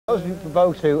Those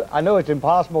folks who, I know it's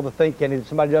impossible to think, Kenny, that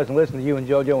somebody doesn't listen to you and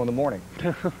Jojo in the morning.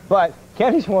 But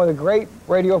Kenny's one of the great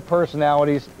radio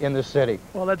personalities in the city.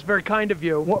 Well, that's very kind of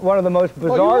you. One of the most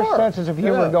bizarre senses of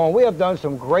humor going. We have done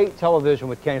some great television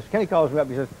with Kenny. So Kenny calls me up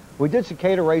and says, we did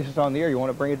Cicada races on the air. You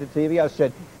want to bring it to TV? I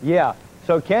said, yeah.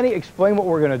 So, Kenny, explain what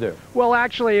we're going to do. Well,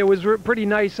 actually, it was pretty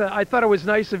nice. I thought it was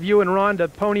nice of you and Ron to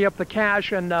pony up the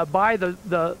cash and buy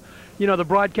the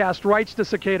broadcast rights to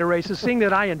Cicada races, seeing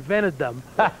that I invented them.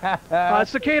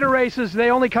 Cicada races,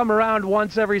 they only come around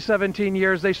once every 17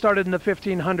 years. They started in the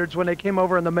 1500s when they came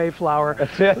over in the Mayflower.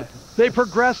 That's it. They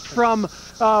progressed from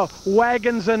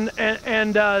wagons and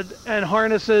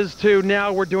harnesses to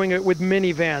now we're doing it with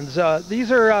minivans.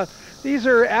 These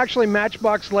are actually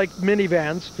Matchbox-like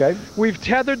minivans. Okay. We've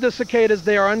tethered the Cicadas.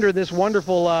 They are under this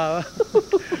wonderful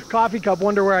coffee cup.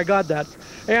 Wonder where I got that.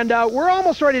 And we're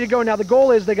almost ready to go. Now, the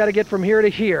goal is they got to get from here to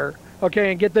here,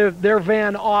 okay, and get their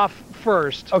van off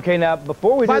first. Okay, now,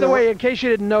 before we By the way, in case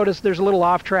you didn't notice, there's a little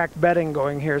off-track betting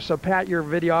going here. So, Pat, your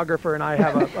videographer, and I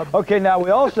have a Okay, now, we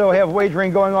also have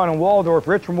wagering going on in Waldorf.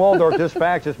 Rich from Waldorf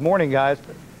dispatched this morning, guys.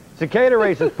 Cicada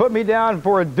races, put me down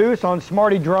for a deuce on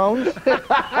Smarty drones.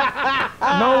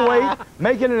 No weight,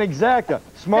 making an exacta.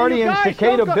 Smarty and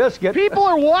Cicada biscuit. People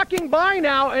are walking by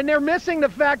now, and they're missing the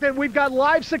fact that we've got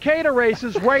live Cicada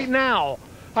races right now.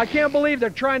 I can't believe they're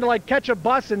trying to, like, catch a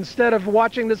bus instead of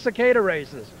watching the Cicada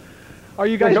races. Are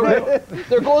you guys ready?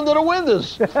 They're going to the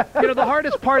windows. You know, the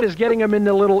hardest part is getting them in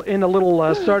the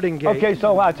little starting gate. Okay,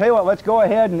 so I'll tell you what. Let's go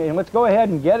ahead and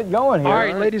get it going here. All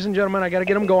right, ladies and gentlemen, I got to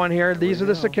get them going here. These are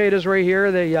the Cicadas right here.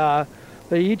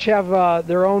 They each have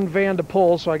their own van to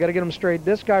pull, so I got to get them straight.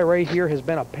 This guy right here has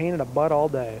been a pain in the butt all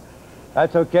day.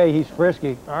 That's okay. He's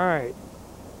frisky. All right,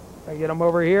 I get them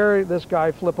over here. This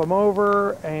guy, flip them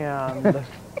over, and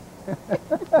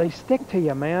they stick to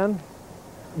you, man.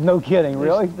 No kidding,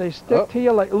 really? They stick to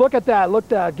you. Like, look at that. Look at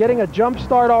that. Getting a jump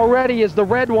start already is the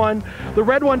red one. The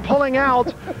red one pulling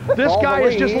out. This guy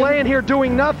is just laying here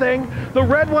doing nothing. The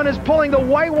red one is pulling. The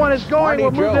white one is going.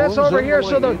 We'll move this over here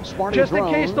so just in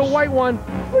case the white one.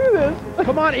 Look at this.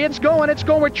 Come on, it's going. It's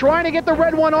going. We're trying to get the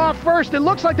red one off first. It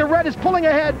looks like the red is pulling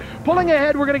ahead. Pulling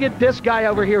ahead. We're going to get this guy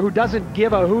over here who doesn't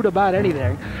give a hoot about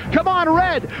anything. Come on,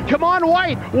 red. Come on,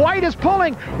 white. White is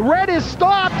pulling. Red is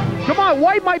stopped. Come on,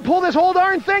 white might pull this whole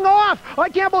darn thing off. I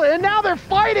can't believe it. And now they're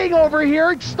fighting over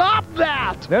here. Stop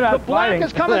that. They're not the black fighting.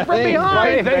 is coming from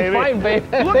behind. They're fighting, baby.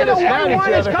 Look at the white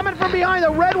one is coming from behind.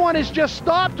 The red one is just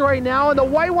stopped right now, and the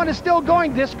white one is still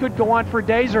going. This could go on for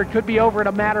days, or it could be over in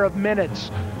a matter of minutes.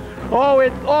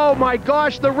 Oh my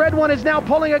gosh, the red one is now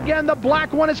pulling again. The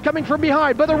black one is coming from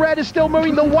behind, but the red is still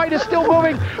moving. The white is still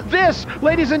moving. This,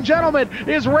 ladies and gentlemen,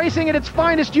 is racing at its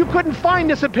finest. You couldn't find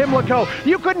this at Pimlico.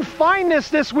 You couldn't find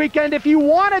this weekend if you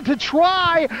wanted to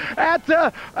try at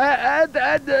the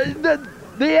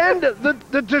end,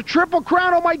 the Triple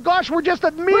Crown. Oh my gosh, we're just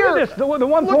a mere. Look at this, the one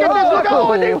Look at this, look,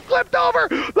 oh, and they flipped over.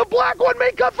 The black one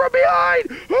may come from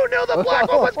behind. Who knew the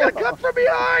black one was going to come from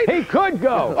behind? He could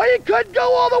go. Oh, he could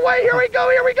go all the way. Here we go,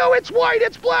 here we go. It's white,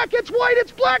 it's black, it's white,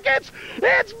 it's black, it's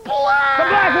black. The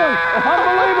black one,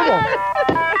 unbelievable.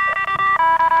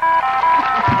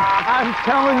 I'm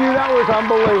telling you, that was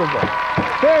unbelievable.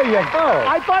 There you go.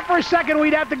 I thought for a second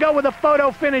we'd have to go with a photo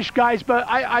finish, guys, but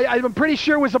I'm pretty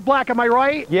sure it was a black. Am I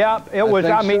right? Yeah, it was.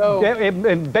 I mean, so.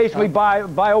 it basically by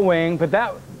a wing, but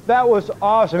that was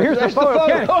awesome. Here's the photo.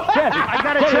 Kenny, I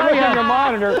got to tell you, on your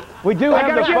monitor, we do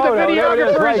have the photo. The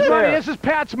videographer right his money. there. This is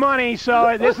Pat's money,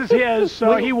 so this is his.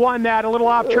 So he won that. A little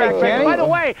off track. By the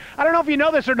way, I don't know if you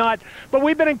know this or not, but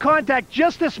we've been in contact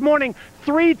just this morning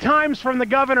 3 times from the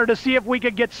governor to see if we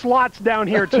could get slots down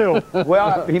here too.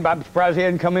 Well, I'm surprised he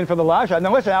hadn't come in for the live shot.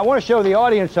 Now listen, I want to show the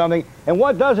audience something. And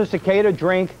what does a Cicada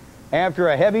drink after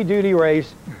a heavy-duty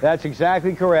race? That's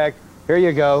exactly correct. Here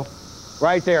you go.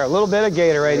 Right there, a little bit of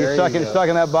Gatorade. He's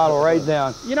sucking that bottle right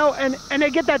down. You know, and they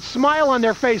get that smile on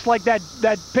their face like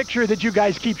that picture that you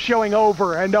guys keep showing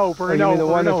over and over and over. The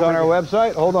one that's on our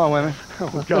website? Hold on, women.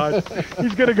 Oh, God.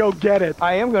 He's going to go get it.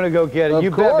 I am going to go get it. You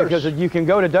bet, because you can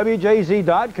go to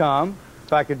WJZ.com.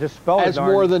 If I could just spell it. As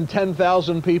more than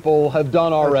 10,000 people have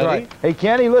done already. That's right. Hey,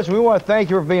 Kenny, listen, we want to thank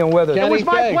you for being with us. Kenny, it was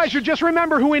my pleasure. Just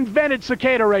remember who invented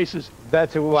Cicada races.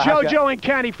 That's Jojo and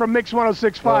Kenny from Mix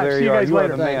 106.5. See you guys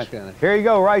later. Thanks, Kenny. Here you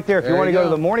go, right there. If you want to go to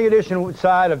the morning edition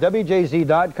side of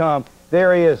WJZ.com,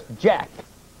 there he is, Jack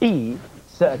E.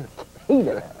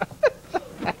 Cicada.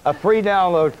 A free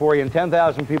download for you, and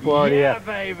 10,000 people already have.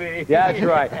 Yeah, baby. Yeah, that's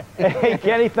right. Hey,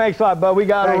 Kenny, thanks a lot, bud. We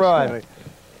got to run. Kenny.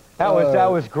 That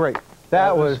was great.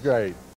 That was great.